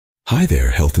Hi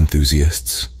there, health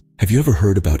enthusiasts. Have you ever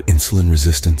heard about insulin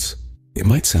resistance? It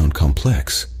might sound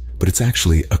complex, but it's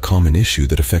actually a common issue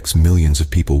that affects millions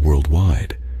of people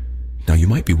worldwide. Now you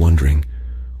might be wondering,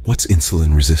 what's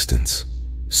insulin resistance?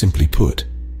 Simply put,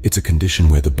 it's a condition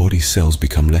where the body's cells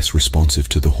become less responsive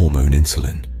to the hormone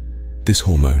insulin. This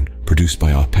hormone, produced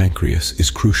by our pancreas, is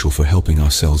crucial for helping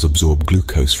our cells absorb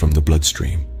glucose from the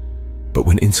bloodstream. But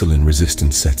when insulin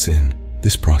resistance sets in,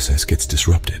 this process gets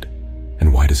disrupted.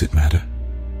 And why does it matter?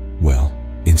 Well,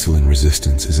 insulin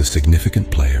resistance is a significant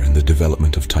player in the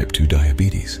development of type 2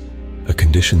 diabetes, a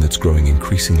condition that's growing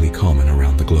increasingly common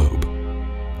around the globe.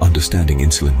 Understanding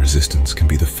insulin resistance can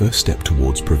be the first step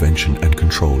towards prevention and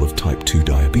control of type 2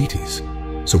 diabetes.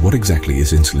 So what exactly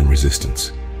is insulin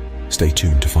resistance? Stay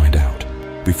tuned to find out.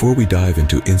 Before we dive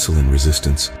into insulin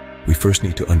resistance, we first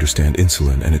need to understand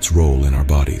insulin and its role in our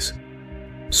bodies.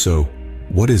 So,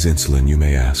 what is insulin, you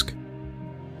may ask?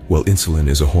 Well, insulin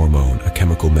is a hormone, a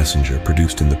chemical messenger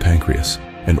produced in the pancreas,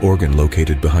 an organ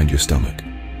located behind your stomach.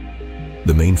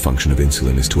 The main function of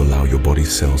insulin is to allow your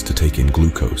body's cells to take in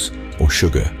glucose, or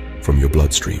sugar, from your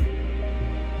bloodstream.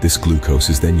 This glucose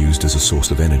is then used as a source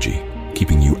of energy,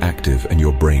 keeping you active and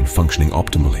your brain functioning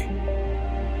optimally.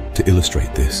 To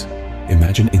illustrate this,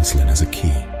 imagine insulin as a key.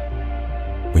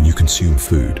 When you consume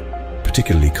food,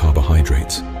 particularly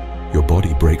carbohydrates, your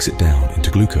body breaks it down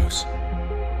into glucose.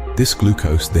 This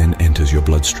glucose then enters your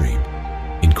bloodstream,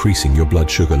 increasing your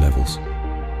blood sugar levels.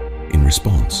 In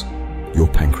response, your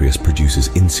pancreas produces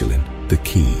insulin, the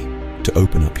key, to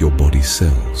open up your body's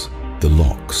cells, the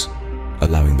locks,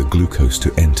 allowing the glucose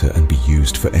to enter and be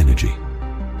used for energy.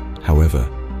 However,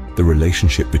 the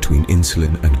relationship between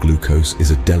insulin and glucose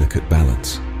is a delicate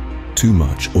balance. Too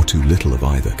much or too little of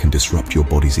either can disrupt your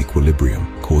body's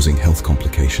equilibrium, causing health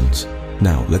complications.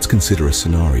 Now, let's consider a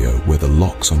scenario where the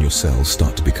locks on your cells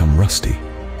start to become rusty.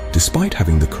 Despite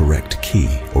having the correct key,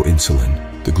 or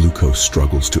insulin, the glucose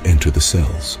struggles to enter the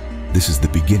cells. This is the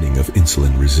beginning of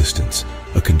insulin resistance,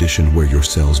 a condition where your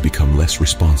cells become less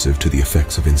responsive to the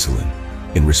effects of insulin.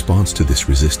 In response to this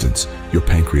resistance, your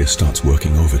pancreas starts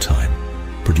working overtime,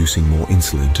 producing more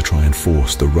insulin to try and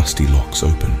force the rusty locks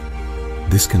open.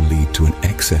 This can lead to an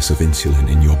excess of insulin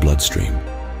in your bloodstream,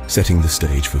 setting the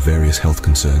stage for various health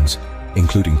concerns,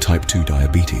 including type 2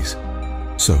 diabetes.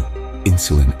 So,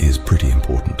 insulin is pretty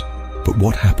important. But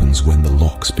what happens when the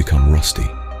locks become rusty?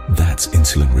 That's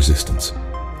insulin resistance.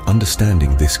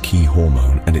 Understanding this key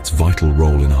hormone and its vital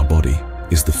role in our body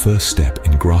is the first step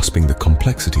in grasping the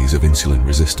complexities of insulin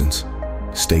resistance.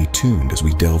 Stay tuned as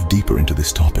we delve deeper into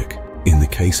this topic. In the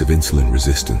case of insulin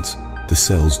resistance, the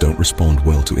cells don't respond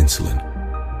well to insulin.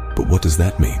 But what does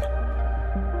that mean?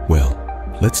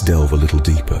 Well, let's delve a little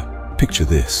deeper. Picture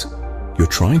this. You're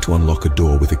trying to unlock a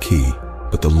door with a key,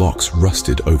 but the lock's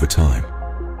rusted over time.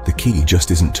 The key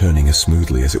just isn't turning as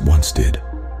smoothly as it once did.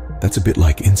 That's a bit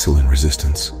like insulin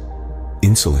resistance.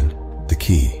 Insulin, the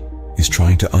key, is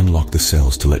trying to unlock the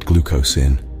cells to let glucose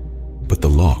in. But the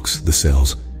locks, the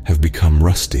cells, have become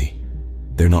rusty.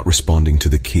 They're not responding to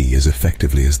the key as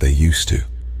effectively as they used to.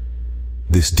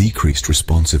 This decreased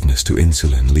responsiveness to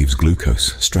insulin leaves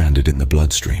glucose stranded in the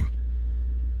bloodstream.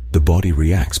 The body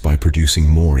reacts by producing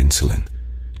more insulin,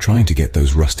 trying to get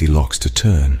those rusty locks to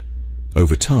turn.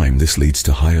 Over time, this leads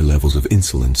to higher levels of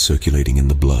insulin circulating in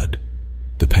the blood.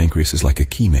 The pancreas is like a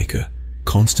key maker,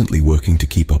 constantly working to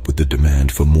keep up with the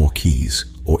demand for more keys,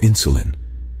 or insulin.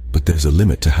 But there's a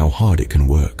limit to how hard it can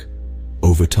work.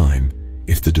 Over time,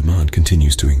 if the demand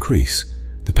continues to increase,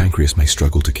 the pancreas may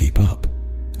struggle to keep up.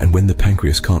 And when the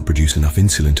pancreas can't produce enough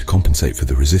insulin to compensate for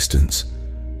the resistance,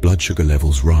 blood sugar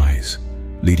levels rise,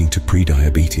 leading to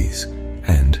prediabetes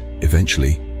and,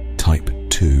 eventually, type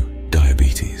 2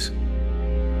 diabetes.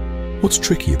 What's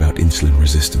tricky about insulin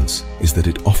resistance is that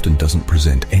it often doesn't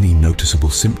present any noticeable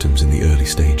symptoms in the early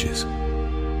stages.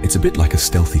 It's a bit like a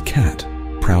stealthy cat,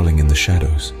 prowling in the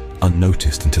shadows,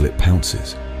 unnoticed until it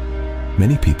pounces.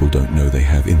 Many people don't know they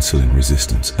have insulin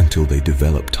resistance until they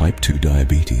develop type 2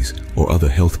 diabetes or other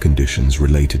health conditions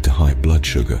related to high blood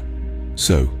sugar.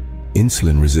 So,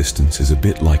 insulin resistance is a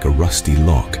bit like a rusty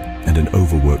lock and an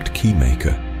overworked key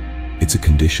maker. It's a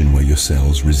condition where your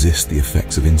cells resist the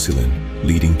effects of insulin,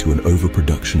 leading to an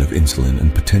overproduction of insulin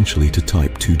and potentially to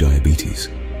type 2 diabetes.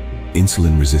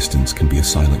 Insulin resistance can be a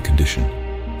silent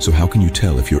condition. So how can you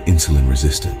tell if you're insulin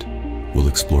resistant? We'll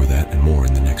explore that and more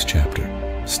in the next chapter.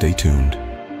 Stay tuned.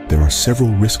 There are several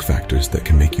risk factors that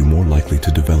can make you more likely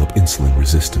to develop insulin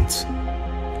resistance.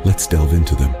 Let's delve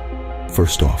into them.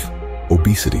 First off,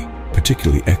 obesity,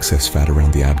 particularly excess fat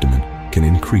around the abdomen, can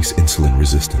increase insulin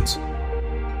resistance.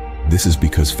 This is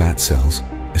because fat cells,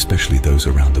 especially those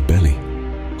around the belly,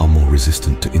 are more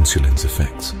resistant to insulin's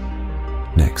effects.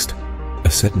 Next, a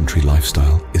sedentary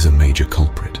lifestyle is a major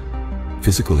culprit.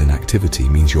 Physical inactivity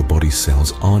means your body's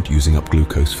cells aren't using up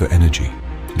glucose for energy,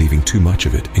 leaving too much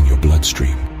of it in your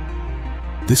bloodstream.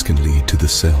 This can lead to the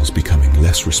cells becoming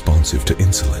less responsive to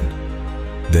insulin.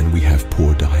 Then we have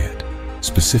poor diet,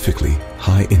 specifically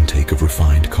high intake of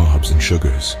refined carbs and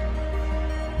sugars.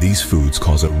 These foods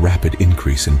cause a rapid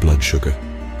increase in blood sugar,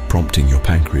 prompting your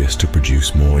pancreas to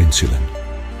produce more insulin.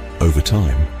 Over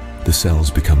time, the cells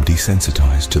become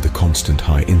desensitized to the constant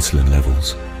high insulin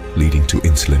levels, leading to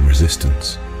insulin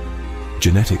resistance.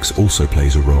 Genetics also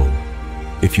plays a role.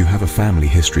 If you have a family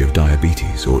history of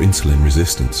diabetes or insulin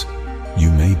resistance, you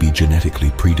may be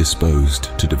genetically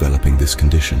predisposed to developing this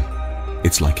condition.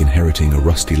 It's like inheriting a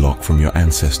rusty lock from your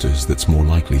ancestors that's more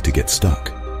likely to get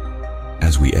stuck.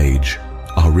 As we age,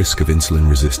 our risk of insulin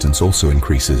resistance also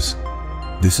increases.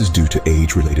 This is due to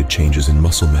age-related changes in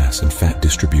muscle mass and fat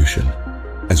distribution,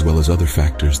 as well as other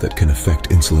factors that can affect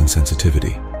insulin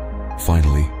sensitivity.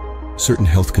 Finally, certain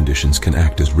health conditions can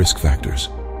act as risk factors.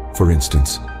 For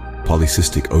instance,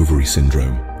 polycystic ovary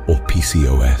syndrome, or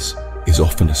PCOS, is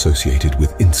often associated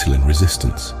with insulin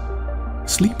resistance.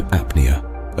 Sleep apnea,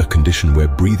 a condition where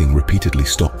breathing repeatedly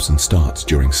stops and starts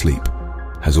during sleep,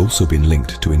 has also been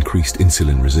linked to increased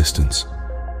insulin resistance.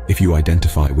 If you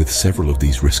identify with several of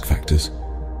these risk factors,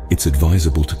 it's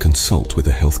advisable to consult with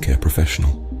a healthcare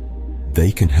professional.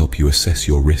 They can help you assess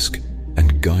your risk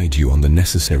and guide you on the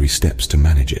necessary steps to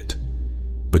manage it.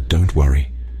 But don't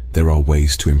worry, there are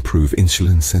ways to improve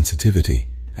insulin sensitivity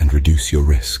and reduce your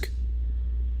risk.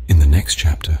 In the next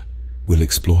chapter, we'll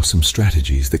explore some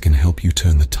strategies that can help you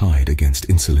turn the tide against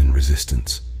insulin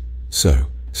resistance. So,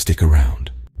 stick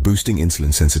around. Boosting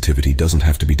insulin sensitivity doesn't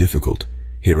have to be difficult.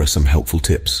 Here are some helpful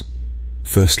tips.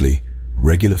 Firstly,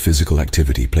 regular physical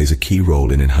activity plays a key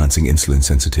role in enhancing insulin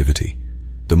sensitivity.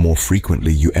 The more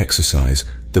frequently you exercise,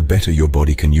 the better your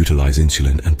body can utilize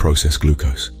insulin and process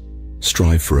glucose.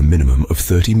 Strive for a minimum of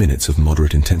 30 minutes of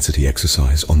moderate intensity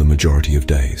exercise on the majority of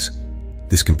days.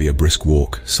 This can be a brisk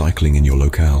walk, cycling in your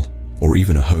locale, or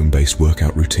even a home-based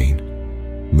workout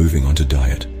routine. Moving on to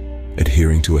diet,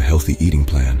 adhering to a healthy eating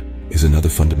plan is another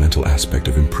fundamental aspect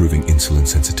of improving insulin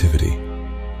sensitivity.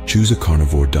 Choose a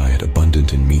carnivore diet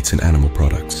abundant in meats and animal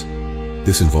products.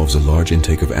 This involves a large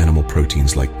intake of animal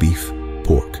proteins like beef,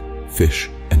 pork, fish,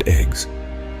 and eggs.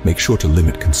 Make sure to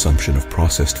limit consumption of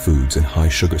processed foods and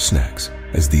high-sugar snacks,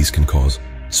 as these can cause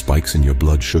spikes in your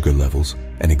blood sugar levels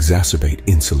and exacerbate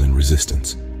insulin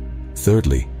resistance.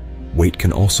 Thirdly, weight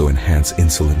can also enhance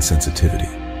insulin sensitivity,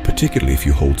 particularly if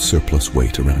you hold surplus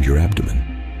weight around your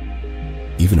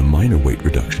abdomen. Even a minor weight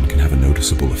reduction can have a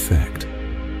noticeable effect.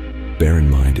 Bear in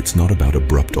mind, it's not about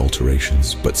abrupt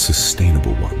alterations, but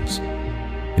sustainable ones.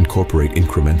 Incorporate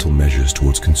incremental measures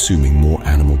towards consuming more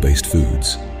animal-based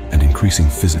foods and increasing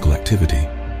physical activity,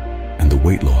 and the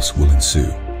weight loss will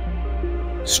ensue.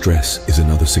 Stress is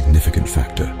another significant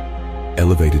factor.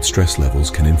 Elevated stress levels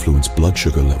can influence blood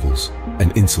sugar levels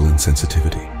and insulin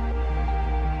sensitivity.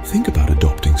 Think about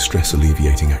adopting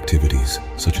stress-alleviating activities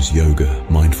such as yoga,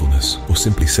 mindfulness, or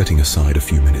simply setting aside a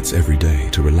few minutes every day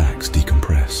to relax,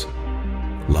 decompress.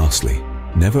 Lastly,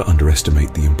 never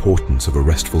underestimate the importance of a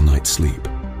restful night's sleep.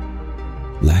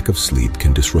 Lack of sleep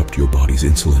can disrupt your body's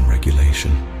insulin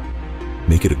regulation.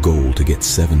 Make it a goal to get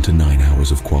 7 to 9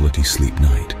 hours of quality sleep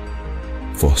night.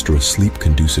 Foster a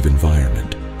sleep-conducive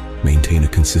environment, maintain a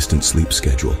consistent sleep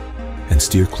schedule, and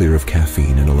steer clear of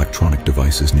caffeine and electronic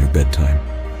devices near bedtime.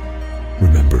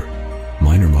 Remember,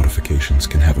 minor modifications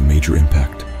can have a major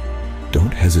impact.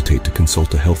 Don't hesitate to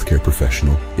consult a healthcare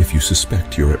professional if you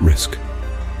suspect you're at risk.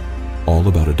 All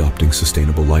about adopting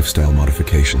sustainable lifestyle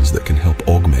modifications that can help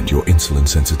augment your insulin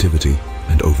sensitivity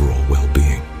and overall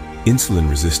well-being. Insulin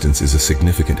resistance is a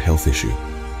significant health issue,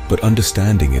 but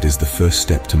understanding it is the first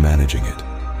step to managing it.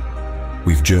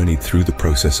 We've journeyed through the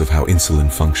process of how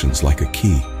insulin functions like a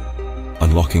key,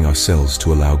 unlocking our cells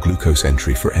to allow glucose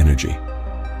entry for energy.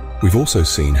 We've also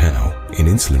seen how, in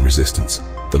insulin resistance,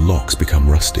 the locks become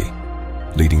rusty,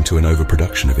 leading to an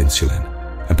overproduction of insulin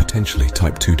and potentially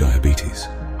type 2 diabetes.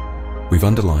 We've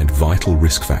underlined vital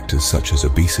risk factors such as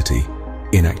obesity,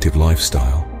 inactive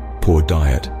lifestyle, poor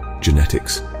diet,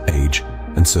 genetics, age,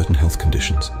 and certain health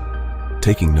conditions.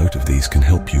 Taking note of these can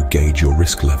help you gauge your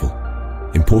risk level.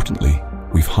 Importantly,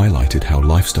 we've highlighted how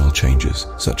lifestyle changes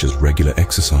such as regular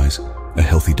exercise, a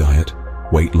healthy diet,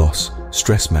 weight loss,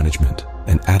 stress management,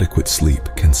 and adequate sleep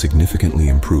can significantly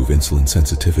improve insulin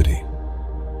sensitivity.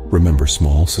 Remember,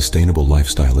 small, sustainable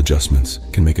lifestyle adjustments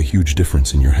can make a huge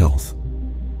difference in your health.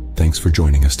 Thanks for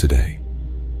joining us today.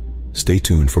 Stay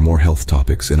tuned for more health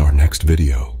topics in our next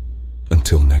video.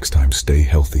 Until next time, stay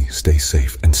healthy, stay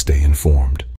safe, and stay informed.